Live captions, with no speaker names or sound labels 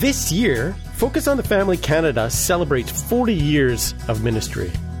This year, Focus on the Family Canada celebrates 40 years of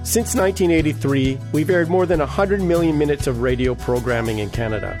ministry. Since 1983, we've aired more than 100 million minutes of radio programming in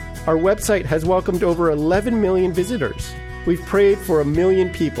Canada. Our website has welcomed over 11 million visitors. We've prayed for 1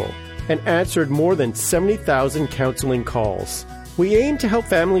 million people and answered more than 70,000 counseling calls. We aim to help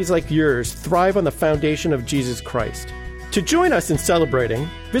families like yours thrive on the foundation of Jesus Christ. To join us in celebrating,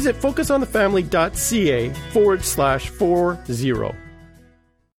 visit focusonthefamily.ca/40.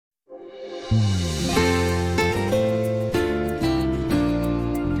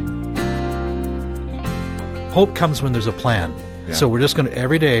 Hope comes when there's a plan. Yeah. So we're just going to,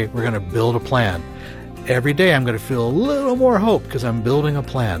 every day, we're going to build a plan. Every day I'm going to feel a little more hope because I'm building a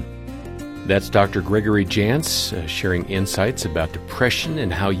plan. That's Dr. Gregory Jantz sharing insights about depression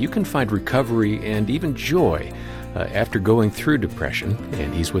and how you can find recovery and even joy after going through depression.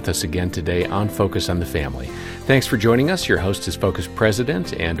 And he's with us again today on Focus on the Family. Thanks for joining us. Your host is Focus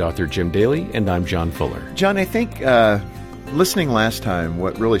President and author Jim Daly, and I'm John Fuller. John, I think listening last time,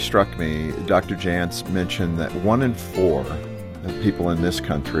 what really struck me, Dr. Jantz mentioned that 1 in 4 people in this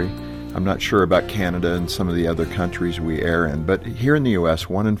country, I'm not sure about Canada and some of the other countries we air in, but here in the U.S.,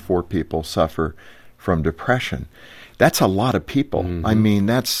 1 in 4 people suffer from depression. That's a lot of people. Mm-hmm. I mean,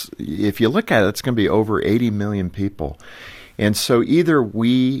 if you look at it, it's going to be over 80 million people. And so either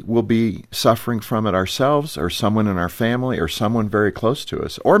we will be suffering from it ourselves or someone in our family or someone very close to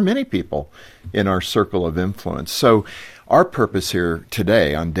us or many people in our circle of influence. So our purpose here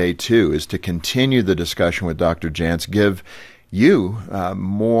today on day 2 is to continue the discussion with Dr. Jantz, give you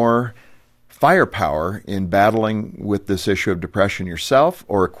more firepower in battling with this issue of depression yourself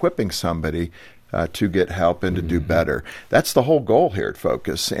or equipping somebody to get help and to do better. That's the whole goal here at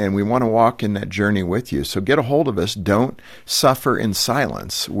Focus, and we want to walk in that journey with you. So get a hold of us. Don't suffer in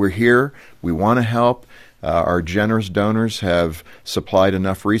silence. We're here. We want to help. Our generous donors have supplied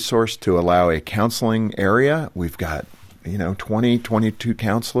enough resource to allow a counseling area. We've got 20, 22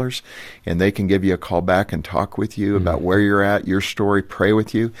 counselors, and they can give you a call back and talk with you about where you're at, your story, pray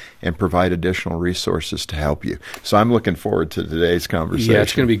with you, and provide additional resources to help you. So I'm looking forward to today's conversation. Yeah,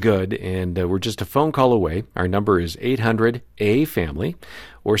 it's going to be good, and we're just a phone call away. Our number is 800-A-FAMILY,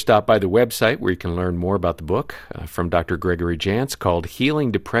 or stop by the website where you can learn more about the book from Dr. Gregory Jantz called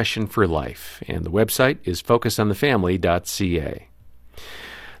Healing Depression for Life, and the website is focusonthefamily.ca.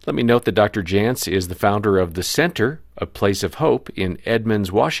 Let me note that Dr. Jantz is the founder of the Center, a Place of Hope in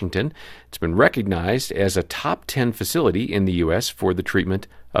Edmonds, Washington. It's been recognized as a top 10 facility in the U.S. for the treatment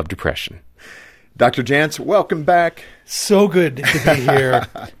of depression. Dr. Jantz, welcome back. So good to be here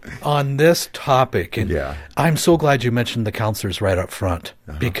on this topic. And I'm so glad you mentioned the counselors right up front,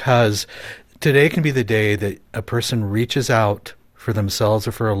 because today can be the day that a person reaches out for themselves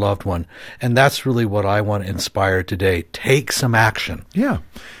or for a loved one. And that's really what I want to inspire today. Take some action. Yeah,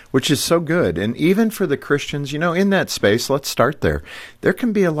 which is so good. And even for the Christians, in that space, let's start there. There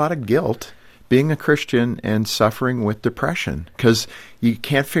can be a lot of guilt being a Christian and suffering with depression because you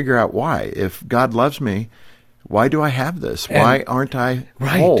can't figure out why. If God loves me, why do I have this? Why aren't I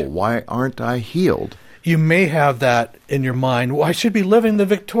whole? Why aren't I healed? You may have that in your mind. Well, I should be living the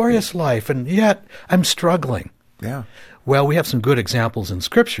victorious life, and yet I'm struggling. Yeah. Well, we have some good examples in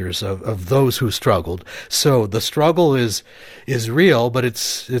scriptures of those who struggled. So the struggle is real, but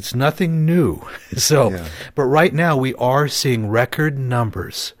it's nothing new. But right now we are seeing record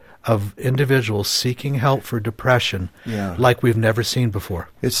numbers of individuals seeking help for depression like we've never seen before.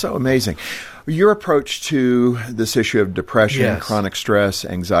 It's so amazing. Your approach to this issue of depression, chronic stress,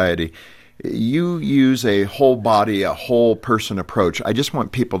 anxiety, you use a whole body, a whole person approach. I just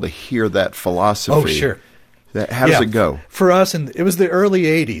want people to hear that philosophy. Oh, sure. How does it go? For us, and it was the early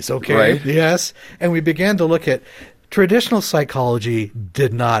 80s, okay? Right. Yes. And we began to look at traditional psychology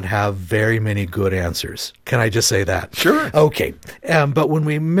did not have very many good answers. Can I just say that? Sure. Okay. But when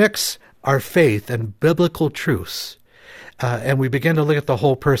we mix our faith and biblical truths, and we begin to look at the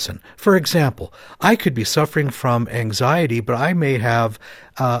whole person. For example, I could be suffering from anxiety, but I may have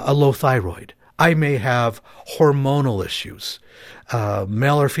a low thyroid. I may have hormonal issues,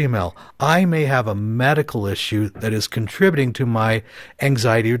 male or female. I may have a medical issue that is contributing to my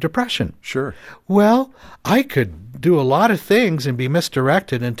anxiety or depression. Sure. Well, I could do a lot of things and be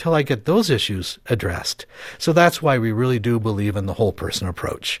misdirected until I get those issues addressed. So that's why we really do believe in the whole person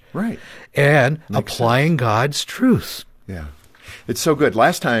approach. Right. And applying God's truth. Yeah. It's so good.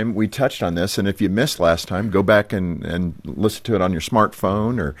 Last time we touched on this, and if you missed last time, go back and listen to it on your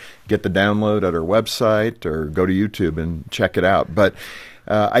smartphone or get the download at our website or go to YouTube and check it out. But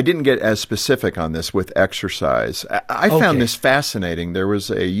I didn't get as specific on this with exercise. I found this fascinating. There was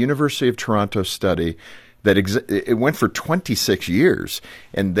a University of Toronto study that it went for 26 years,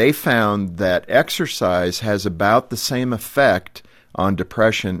 and they found that exercise has about the same effect on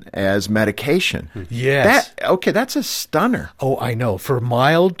depression as medication. Yes. That's a stunner. Oh, I know. For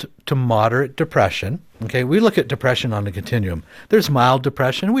mild to moderate depression, okay, we look at depression on a continuum. There's mild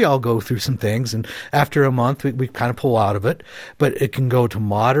depression. We all go through some things, and after a month, we kind of pull out of it. But it can go to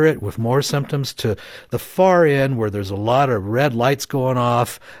moderate with more symptoms to the far end where there's a lot of red lights going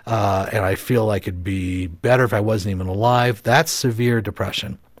off, and I feel like it'd be better if I wasn't even alive. That's severe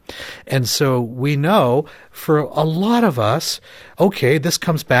depression. And so we know for a lot of us, okay, this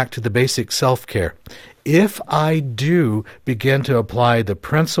comes back to the basic self-care. If I do begin to apply the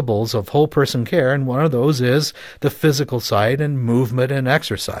principles of whole person care, and one of those is the physical side and movement and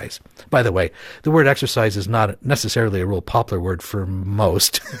exercise. By the way, the word exercise is not necessarily a real popular word for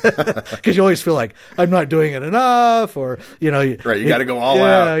most, because you always feel like I'm not doing it enough, or, Right, you got to go all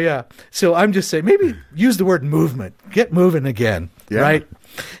out. Yeah. So I'm just saying, maybe use the word movement. Get moving again, right?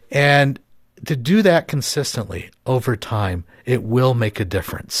 And to do that consistently over time, it will make a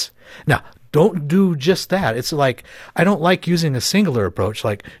difference. Now, don't do just that. It's like, I don't like using a singular approach.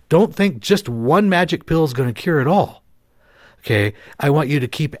 Like, don't think just one magic pill is going to cure it all. Okay? I want you to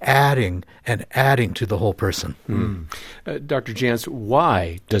keep adding and adding to the whole person. Dr. Jantz,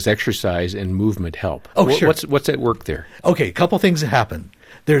 why does exercise and movement help? Sure. What's at work there? Okay, a couple things that happen.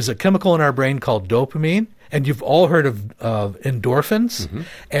 There's a chemical in our brain called dopamine, and you've all heard of endorphins.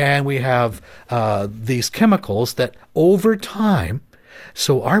 And we have these chemicals that over time,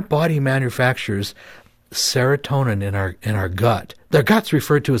 so our body manufactures serotonin in our gut. The gut's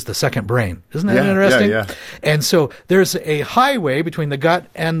referred to as the second brain. Isn't that interesting? Yeah. And so there's a highway between the gut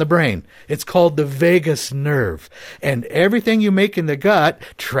and the brain. It's called the vagus nerve. And everything you make in the gut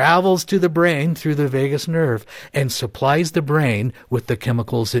travels to the brain through the vagus nerve and supplies the brain with the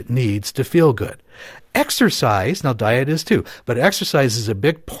chemicals it needs to feel good. Exercise, now diet is too, but exercise is a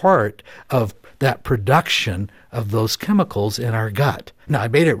big part of that production of those chemicals in our gut. Now, I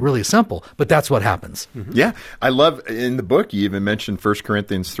made it really simple, but that's what happens. Yeah. I love, in the book, you even mentioned 1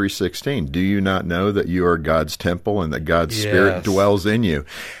 Corinthians 3:16. Do you not know that you are God's temple and that God's Spirit dwells in you?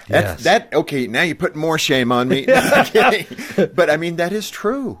 Okay, now you put more shame on me. But, I mean, that is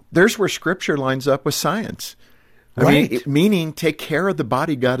true. There's where Scripture lines up with science. Meaning take care of the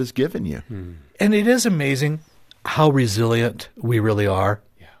body God has given you. And it is amazing how resilient we really are.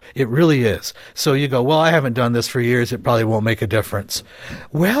 It really is. So you go, well, I haven't done this for years. It probably won't make a difference.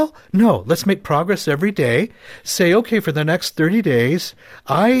 Well, no, let's make progress every day. Say, okay, for the next 30 days,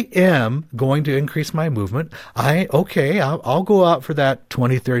 I am going to increase my movement. I'll go out for that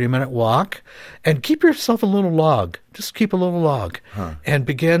 20, 30-minute walk, and keep yourself a little log. Just keep a little log and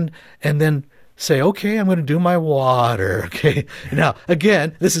begin, and then say, okay, I'm going to do my water. Okay. Now,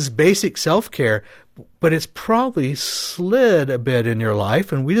 again, this is basic self-care, but it's probably slid a bit in your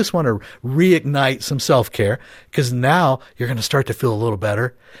life, and we just want to reignite some self-care, because now you're going to start to feel a little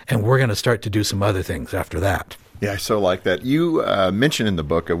better, and we're going to start to do some other things after that. Yeah, I so like that. You mentioned in the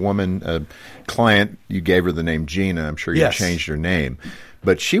book a woman, a client, you gave her the name Gina. I'm sure you changed her name.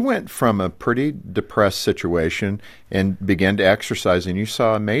 But she went from a pretty depressed situation and began to exercise, and you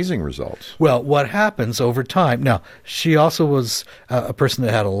saw amazing results. Well, what happens over time? Now, she also was a person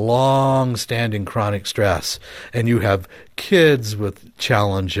that had a long-standing chronic stress, and you have kids with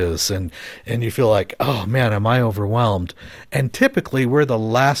challenges, and you feel like, oh, man, am I overwhelmed? And typically, we're the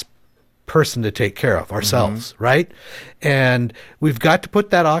last person to take care of ourselves, right? And we've got to put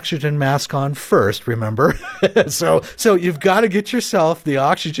that oxygen mask on first, remember? So you've got to get yourself the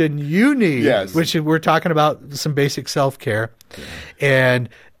oxygen you need, which we're talking about some basic self-care. Yeah. And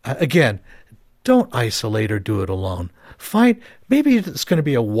again, don't isolate or do it alone. Maybe it's going to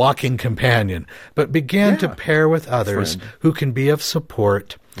be a walking companion, but begin to pair with others who can be of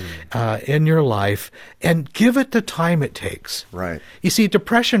support in your life, and give it the time it takes. Right. You see,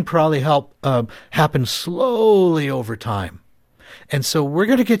 depression probably happens slowly over time. And so we're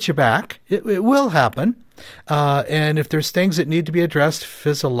going to get you back. It will happen. And if there's things that need to be addressed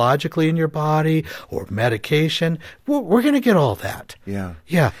physiologically in your body or medication, we're going to get all that. Yeah.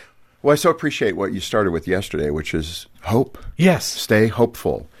 Yeah. Well, I so appreciate what you started with yesterday, which is hope. Yes. Stay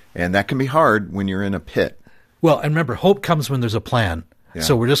hopeful. And that can be hard when you're in a pit. Well, and remember, hope comes when there's a plan. Yeah.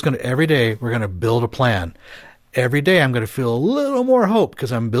 So we're just going to, every day, we're going to build a plan. Every day I'm going to feel a little more hope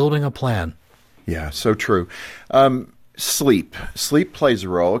because I'm building a plan. Yeah, so true. Sleep plays a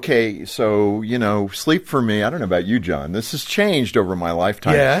role. Okay, so, sleep for me, I don't know about you, John. This has changed over my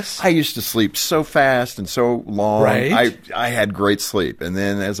lifetime. Yes. I used to sleep so fast and so long. Right. I had great sleep. And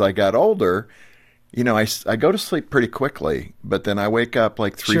then as I got older, I go to sleep pretty quickly, but then I wake up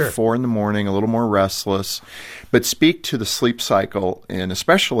like 3, Sure. 4 in the morning, a little more restless. But speak to the sleep cycle, and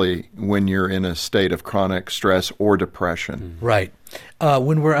especially when you're in a state of chronic stress or depression. Right.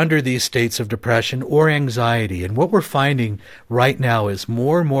 When we're under these states of depression or anxiety, and what we're finding right now is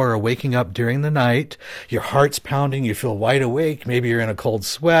more and more are waking up during the night, your heart's pounding, you feel wide awake, maybe you're in a cold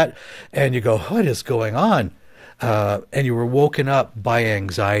sweat, and you go, what is going on? And you were woken up by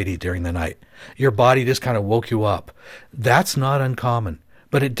anxiety during the night. Your body just kind of woke you up. That's not uncommon,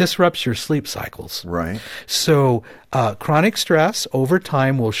 but it disrupts your sleep cycles. Right. So chronic stress over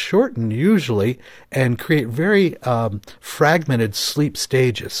time will shorten usually and create very fragmented sleep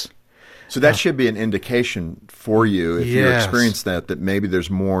stages. So that should be an indication for you if you Yes. experience that maybe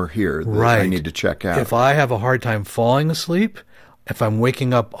there's more here that I Right. need to check out. If I have a hard time falling asleep, if I'm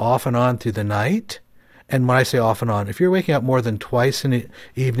waking up off and on through the night, and when I say off and on, if you're waking up more than twice in the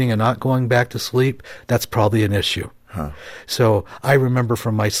evening and not going back to sleep, that's probably an issue. So I remember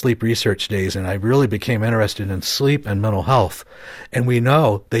from my sleep research days, and I really became interested in sleep and mental health. And we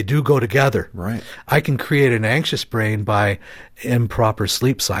know they do go together. Right. I can create an anxious brain by improper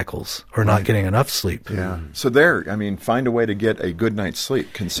sleep cycles or not getting enough sleep. Yeah. So find a way to get a good night's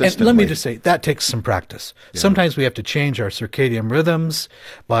sleep consistently. And let me just say, that takes some practice. Sometimes we have to change our circadian rhythms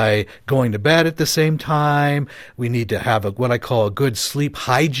by going to bed at the same time. We need to have what I call a good sleep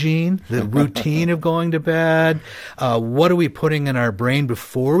hygiene, the routine of going to bed. What are we putting in our brain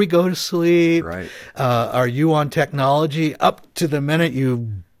before we go to sleep? Right. Are you on technology up to the minute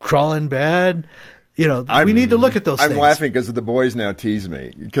you crawl in bed? We need to look at those things. I'm laughing because the boys now tease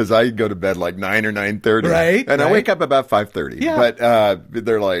me because I go to bed like 9 or 9:30. Right, And I right. wake up about 5:30. Yeah. But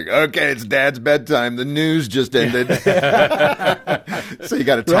they're like, okay, it's Dad's bedtime. The news just ended. So you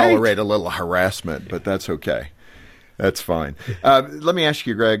got to tolerate a little harassment, but that's okay. That's fine. Let me ask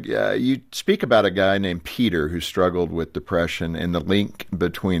you, Greg, you speak about a guy named Peter who struggled with depression and the link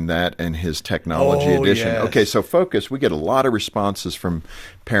between that and his technology addiction. Yes. Okay, so focus. We get a lot of responses from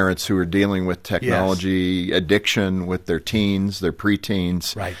parents who are dealing with technology addiction with their teens, their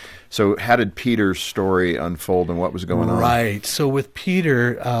preteens. Right. So how did Peter's story unfold and what was going on? Right. So with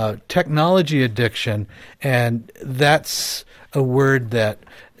Peter, technology addiction, and that's a word that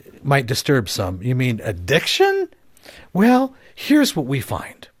might disturb some. You mean addiction? Well, here's what we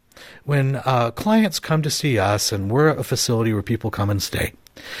find. When clients come to see us, and we're a facility where people come and stay,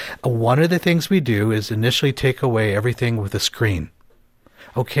 one of the things we do is initially take away everything with a screen.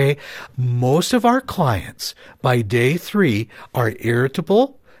 Okay? Most of our clients, by day 3, are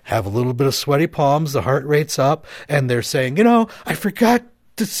irritable, have a little bit of sweaty palms, the heart rate's up, and they're saying, I forgot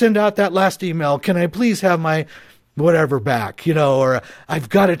to send out that last email. Can I please have my whatever back? Or I've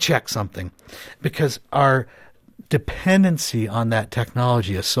got to check something. Because our dependency on that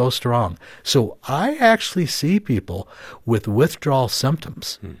technology is so strong. So I actually see people with withdrawal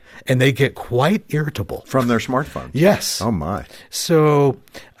symptoms, and they get quite irritable. From their smartphone? Yes. Oh, my. So,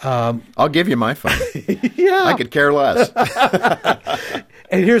 I'll give you my phone. yeah. I could care less.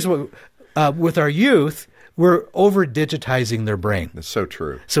 And here's what, with our youth, we're over-digitizing their brain. That's so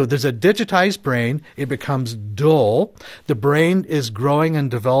true. So there's a digitized brain. It becomes dull. The brain is growing and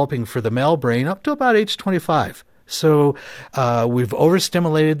developing for the male brain up to about age 25. So we've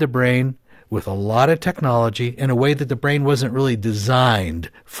overstimulated the brain with a lot of technology in a way that the brain wasn't really designed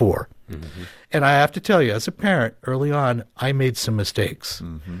for. Mm-hmm. And I have to tell you, as a parent, early on, I made some mistakes.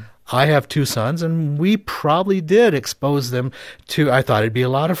 Mm-hmm. I have 2 sons, and we probably did expose them to, I thought it'd be a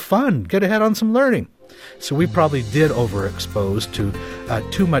lot of fun, get ahead on some learning. So we probably did overexpose to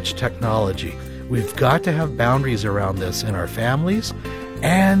too much technology. We've got to have boundaries around this in our families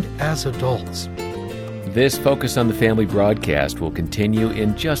and as adults. This Focus on the Family broadcast will continue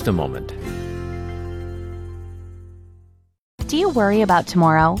in just a moment. Do you worry about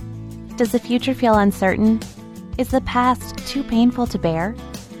tomorrow? Does the future feel uncertain? Is the past too painful to bear?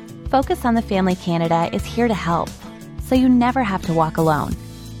 Focus on the Family Canada is here to help, so you never have to walk alone.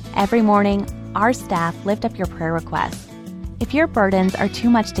 Every morning, our staff lift up your prayer requests. If your burdens are too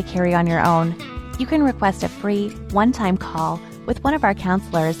much to carry on your own, you can request a free, one-time call with one of our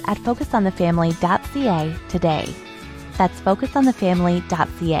counselors at focusonthefamily.ca today. That's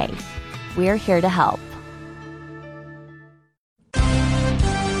focusonthefamily.ca. We're here to help.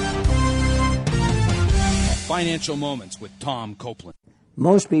 Financial Moments with Tom Copeland.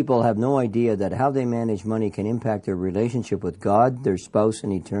 Most people have no idea that how they manage money can impact their relationship with God, their spouse,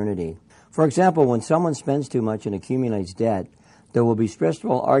 and eternity. For example, when someone spends too much and accumulates debt, there will be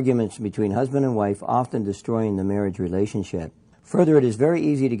stressful arguments between husband and wife, often destroying the marriage relationship. Further, it is very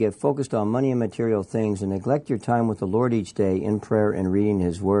easy to get focused on money and material things and neglect your time with the Lord each day in prayer and reading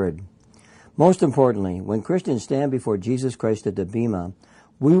His Word. Most importantly, when Christians stand before Jesus Christ at the Bema,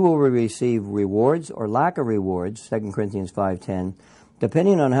 we will receive rewards or lack of rewards, 2 Corinthians 5:10,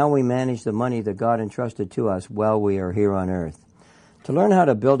 depending on how we manage the money that God entrusted to us while we are here on earth. To learn how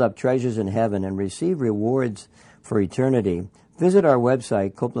to build up treasures in heaven and receive rewards for eternity, visit our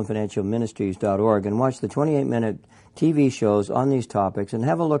website, CopelandFinancialMinistries.org, and watch the 28-minute TV shows on these topics, and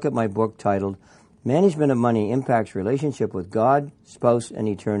have a look at my book titled Management of Money Impacts Relationship with God, Spouse, and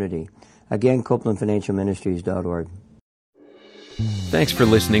Eternity. Again, CopelandFinancialMinistries.org. Thanks for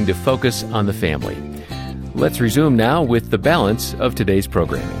listening to Focus on the Family. Let's resume now with the balance of today's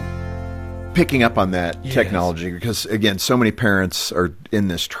programming. Picking up on that technology, because, again, so many parents are in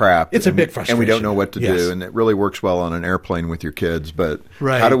this trap. It's a big frustration. And we don't know what to Yes. do, and it really works well on an airplane with your kids. But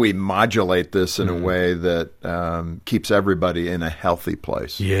how do we modulate this in a way that keeps everybody in a healthy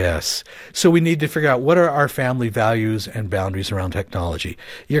place? Yes. So we need to figure out what are our family values and boundaries around technology.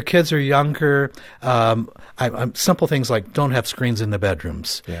 Your kids are younger. Simple things like don't have screens in the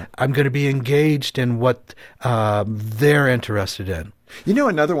bedrooms. Yeah. I'm going to be engaged in what they're interested in. You know,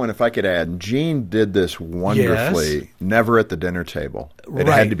 another one, if I could add, Gene did this wonderfully, Yes. never at the dinner table. It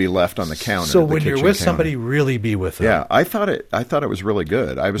Right. had to be left on the counter. So the when you're kitchen with counter. somebody, really be with them. Yeah, I thought it was really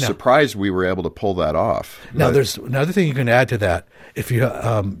good. I was surprised we were able to pull that off. Now, But- there's another thing you can add to that. If you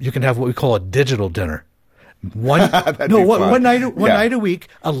you can have what we call a digital dinner. One night a week.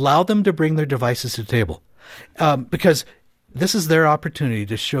 Allow them to bring their devices to the table, because this is their opportunity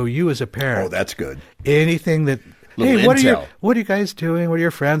to show you as a parent. Oh, that's good. Anything that. Little Hey, what intel. are you guys doing? What are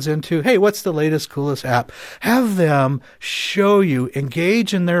your friends into? Hey, what's the latest, coolest app? Have them show you,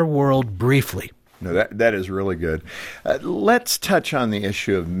 engage in their world briefly. No, that is really good. Let's touch on the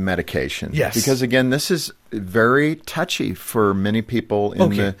issue of medication. Yes. Because, again, this is very touchy for many people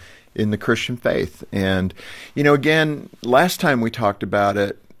in the Christian faith. And, you know, again, last time we talked about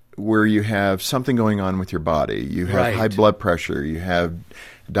it, where you have something going on with your body. You have Right. high blood pressure. You have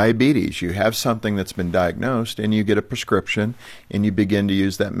diabetes. You have something that's been diagnosed, and you get a prescription, and you begin to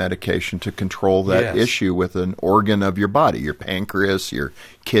use that medication to control that Yes. issue with an organ of your body, your pancreas, your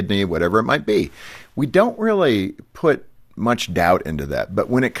kidney, whatever it might be. We don't really put much doubt into that. But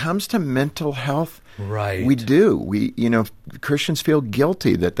when it comes to mental health, Right. we do. Christians feel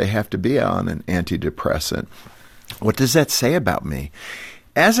guilty that they have to be on an antidepressant. What does that say about me?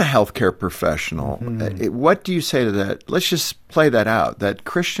 As a healthcare professional, what do you say to that? Let's just play that out. That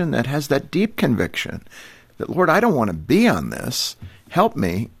Christian that has that deep conviction that, Lord, I don't want to be on this. Help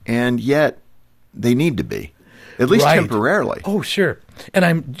me. And yet they need to be, at least Right. temporarily. Oh, sure.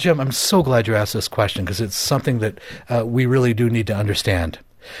 And Jim, I'm so glad you asked this question, because it's something that we really do need to understand.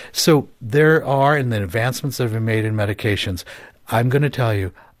 So there are, in the advancements that have been made in medications, I'm going to tell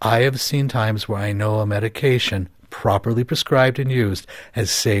you, I have seen times where I know a medication properly prescribed and used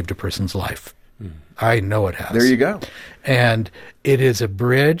has saved a person's life. I know it has. There you go. And it is a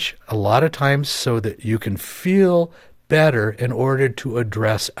bridge a lot of times so that you can feel better in order to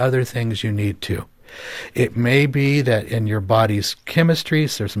address other things you need to. It may be that in your body's chemistry,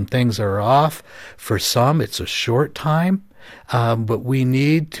 there's some things that are off. For some, it's a short time. But we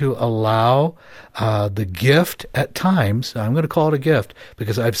need to allow the gift at times. I'm going to call it a gift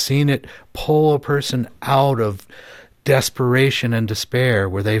because I've seen it pull a person out of desperation and despair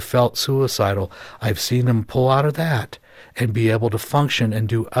where they felt suicidal. I've seen them pull out of that and be able to function and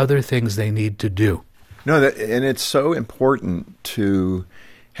do other things they need to do. No, and it's so important to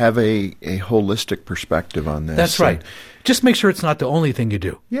have a holistic perspective on this. That's right. Just make sure it's not the only thing you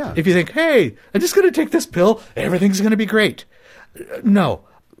do. Yeah. If you think, hey, I'm just going to take this pill, everything's going to be great. No,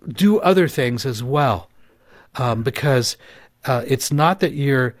 do other things as well. Because it's not that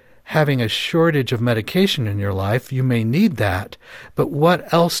you're having a shortage of medication in your life. You may need that. But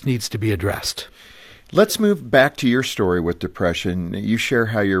what else needs to be addressed? Let's move back to your story with depression. You share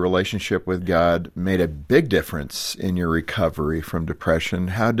how your relationship with God made a big difference in your recovery from depression.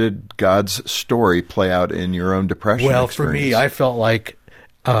 How did God's story play out in your own depression experience? For me, I felt like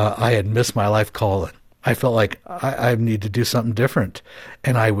I had missed my life calling. I felt like I need to do something different.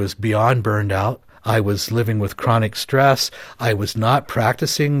 And I was beyond burned out. I was living with chronic stress. I was not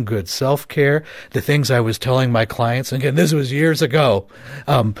practicing good self-care. The things I was telling my clients, and again, this was years ago,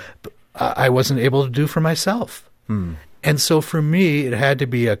 I wasn't able to do for myself. And so for me, it had to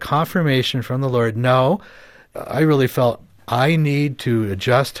be a confirmation from the Lord. No, I really felt I need to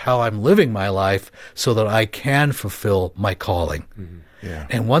adjust how I'm living my life so that I can fulfill my calling. Yeah.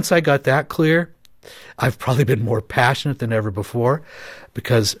 And once I got that clear, I've probably been more passionate than ever before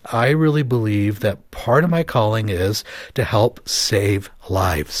because I really believe that part of my calling is to help save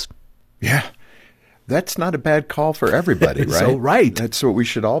lives. Yeah. that's not a bad call for everybody, right? So right. That's what we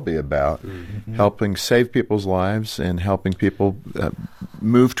should all be about, helping save people's lives and helping people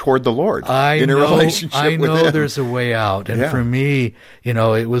move toward the Lord in a relationship with Him. I know there's a way out. And for me,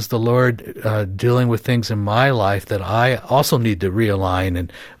 it was the Lord dealing with things in my life that I also need to realign,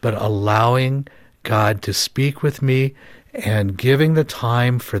 but allowing God to speak with me and giving the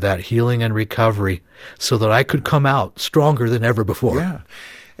time for that healing and recovery so that I could come out stronger than ever before. Yeah.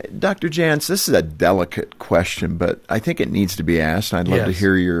 Dr. Jantz, this is a delicate question, but I think it needs to be asked. I'd love to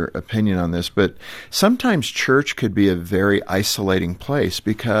hear your opinion on this. But sometimes church could be a very isolating place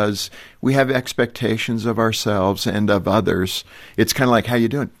because we have expectations of ourselves and of others. It's kind of like, how you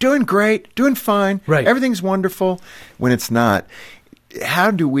doing? Doing great, doing fine, right. Everything's wonderful, when it's not.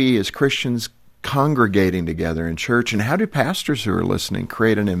 How do we as Christians congregating together in church, and how do pastors who are listening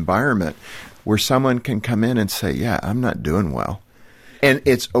create an environment where someone can come in and say, yeah, I'm not doing well? And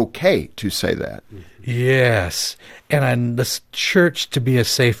it's okay to say that. Yes. And on the church to be a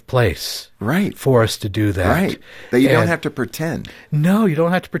safe place. Right. For us to do that. Right. That you don't have to pretend. No, you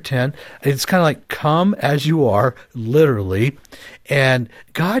don't have to pretend. It's kind of like come as you are, literally. And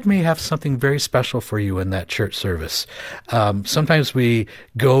God may have something very special for you in that church service. Sometimes we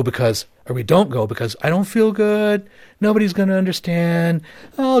go or we don't go because I don't feel good. Nobody's going to understand.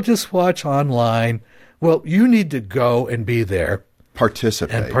 I'll just watch online. Well, you need to go and be there.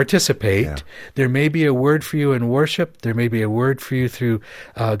 Participate. Yeah. There may be a word for you in worship. There may be a word for you through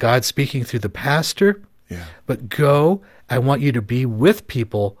God speaking through the pastor. Yeah. But go. I want you to be with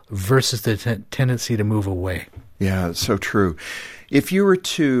people versus the tendency to move away. Yeah, it's so true. If you were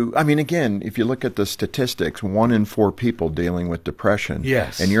to, again, if you look at the statistics, 1 in 4 people dealing with depression.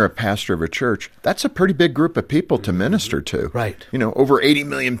 Yes. And you're a pastor of a church, that's a pretty big group of people to minister to. Right. Over 80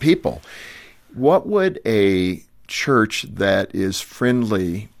 million people. What would a church that is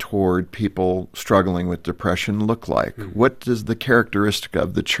friendly toward people struggling with depression look like? What does the characteristic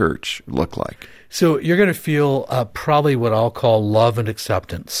of the church look like? So you're going to feel probably what I'll call love and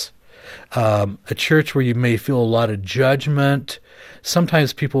acceptance. A church where you may feel a lot of judgment.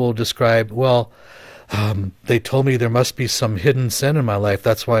 Sometimes people will describe, they told me there must be some hidden sin in my life.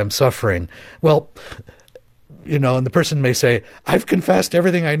 That's why I'm suffering. Well, and the person may say, I've confessed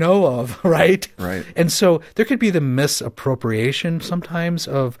everything I know of, right? Right. And so there could be the misappropriation sometimes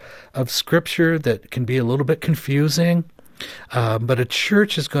of Scripture that can be a little bit confusing. But a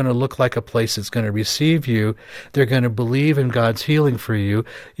church is going to look like a place that's going to receive you. They're going to believe in God's healing for you.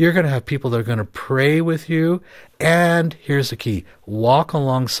 You're going to have people that are going to pray with you. And here's the key, walk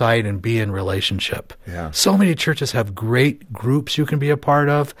alongside and be in relationship. Yeah. So many churches have great groups you can be a part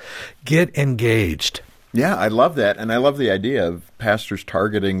of. Get engaged. Yeah, I love that. And I love the idea of pastors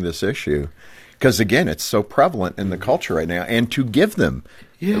targeting this issue because, again, it's so prevalent in the culture right now. And to give them,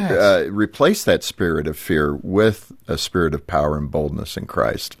 replace that spirit of fear with a spirit of power and boldness in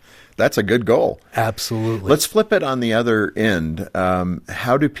Christ. That's a good goal. Absolutely. Let's flip it on the other end.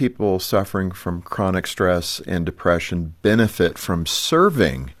 How do people suffering from chronic stress and depression benefit from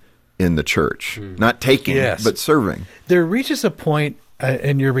serving in the church? Not taking, but serving. There reaches a point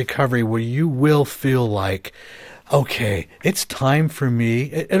in your recovery where you will feel like, okay, it's time for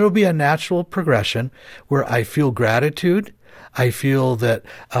me. It'll be a natural progression where I feel gratitude. I feel that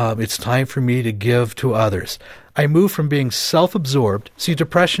it's time for me to give to others. I move from being self-absorbed. See,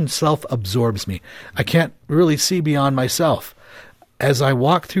 depression self-absorbs me. I can't really see beyond myself. As I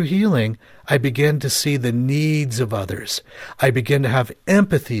walk through healing, I begin to see the needs of others. I begin to have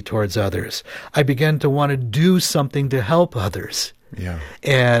empathy towards others. I begin to want to do something to help others. Yeah.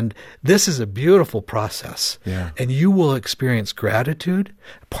 And this is a beautiful process. Yeah. And you will experience gratitude.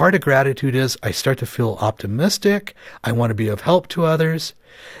 Part of gratitude is I start to feel optimistic. I want to be of help to others.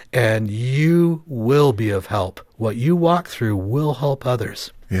 And you will be of help. What you walk through will help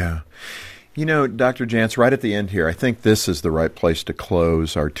others. Yeah. Dr. Jantz, right at the end here, I think this is the right place to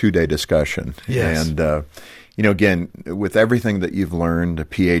close our 2-day discussion. Yes. And, again, with everything that you've learned, a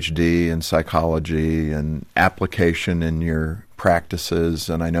PhD in psychology and application in your practices,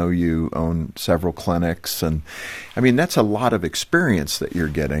 and I know you own several clinics, and that's a lot of experience that you're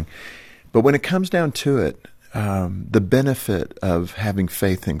getting. But when it comes down to it, the benefit of having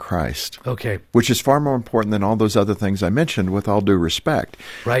faith in Christ, which is far more important than all those other things I mentioned, with all due respect.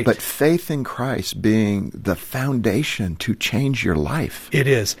 Right. But faith in Christ being the foundation to change your life. It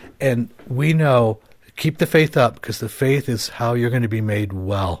is. And we know, keep the faith up, because the faith is how you're going to be made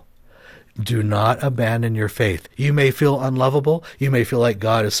well. Do not abandon your faith. You may feel unlovable. You may feel like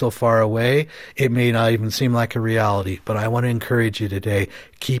God is so far away. It may not even seem like a reality. But I want to encourage you today,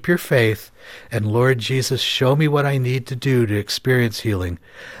 keep your faith. And Lord Jesus, show me what I need to do to experience healing.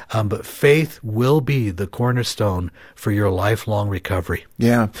 But faith will be the cornerstone for your lifelong recovery.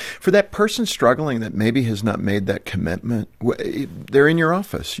 Yeah. For that person struggling that maybe has not made that commitment, they're in your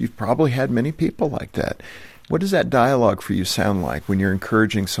office. You've probably had many people like that. What does that dialogue for you sound like when you're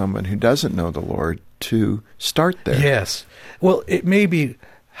encouraging someone who doesn't know the Lord to start there? Yes. Well, it may be,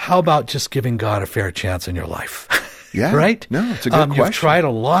 how about just giving God a fair chance in your life? Yeah. Right? No, it's a good question. You've tried a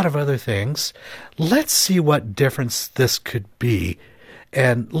lot of other things. Let's see what difference this could be.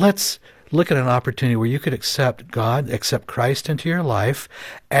 And let's look at an opportunity where you could accept God, accept Christ into your life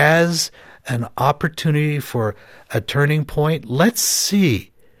as an opportunity for a turning point. Let's see.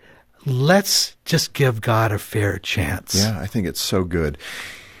 Let's just give God a fair chance. Yeah, I think it's so good.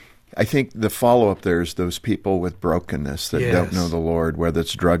 I think the follow-up there is those people with brokenness that don't know the Lord, whether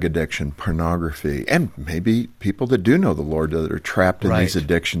it's drug addiction, pornography, and maybe people that do know the Lord that are trapped in these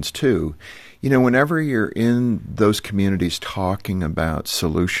addictions too. You know, whenever you're in those communities talking about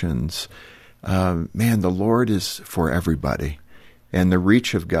solutions, man, the Lord is for everybody. And the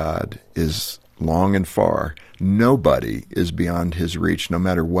reach of God is long and far. Nobody is beyond his reach, no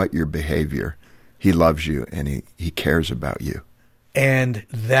matter what your behavior. He loves you and he cares about you. And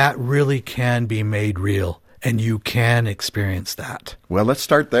that really can be made real, and you can experience that. Well, let's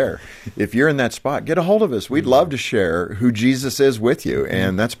start there. If you're in that spot, get a hold of us. We'd love to share who Jesus is with you,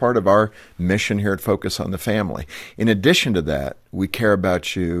 and that's part of our mission here at Focus on the Family. In addition to that, we care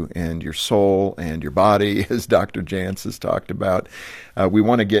about you and your soul and your body, as Dr. Jantz has talked about. We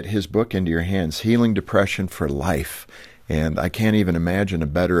want to get his book into your hands, Healing Depression for Life. And I can't even imagine a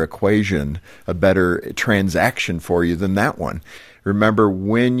better equation, a better transaction for you than that one. Remember,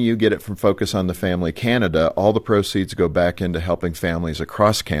 when you get it from Focus on the Family Canada, all the proceeds go back into helping families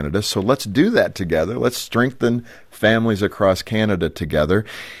across Canada. So let's do that together. Let's strengthen families across Canada together.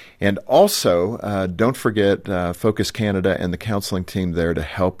 And also, don't forget Focus Canada and the counseling team there to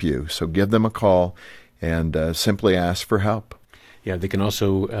help you. So give them a call and simply ask for help. Yeah, they can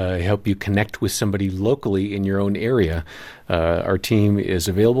also help you connect with somebody locally in your own area. Our team is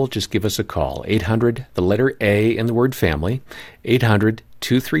available. Just give us a call. 800, the letter A in the word family,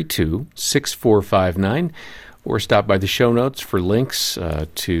 800-232-6459, or stop by the show notes for links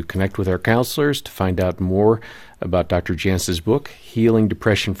to connect with our counselors, to find out more about Dr. Jantz's book, Healing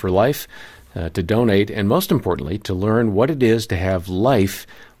Depression for Life, to donate, and most importantly, to learn what it is to have life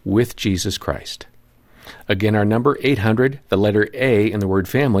with Jesus Christ. Again, our number, 800, the letter A in the word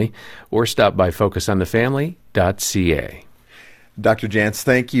family, or stop by focusonthefamily.ca. Dr. Jantz,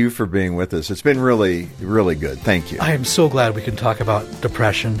 thank you for being with us. It's been really, really good. Thank you. I am so glad we can talk about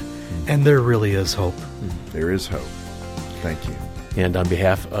depression, and there really is hope. There is hope. Thank you. And on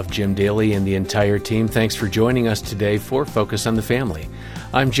behalf of Jim Daly and the entire team, thanks for joining us today for Focus on the Family.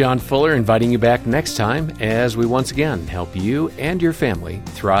 I'm John Fuller, inviting you back next time as we once again help you and your family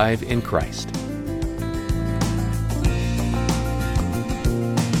thrive in Christ.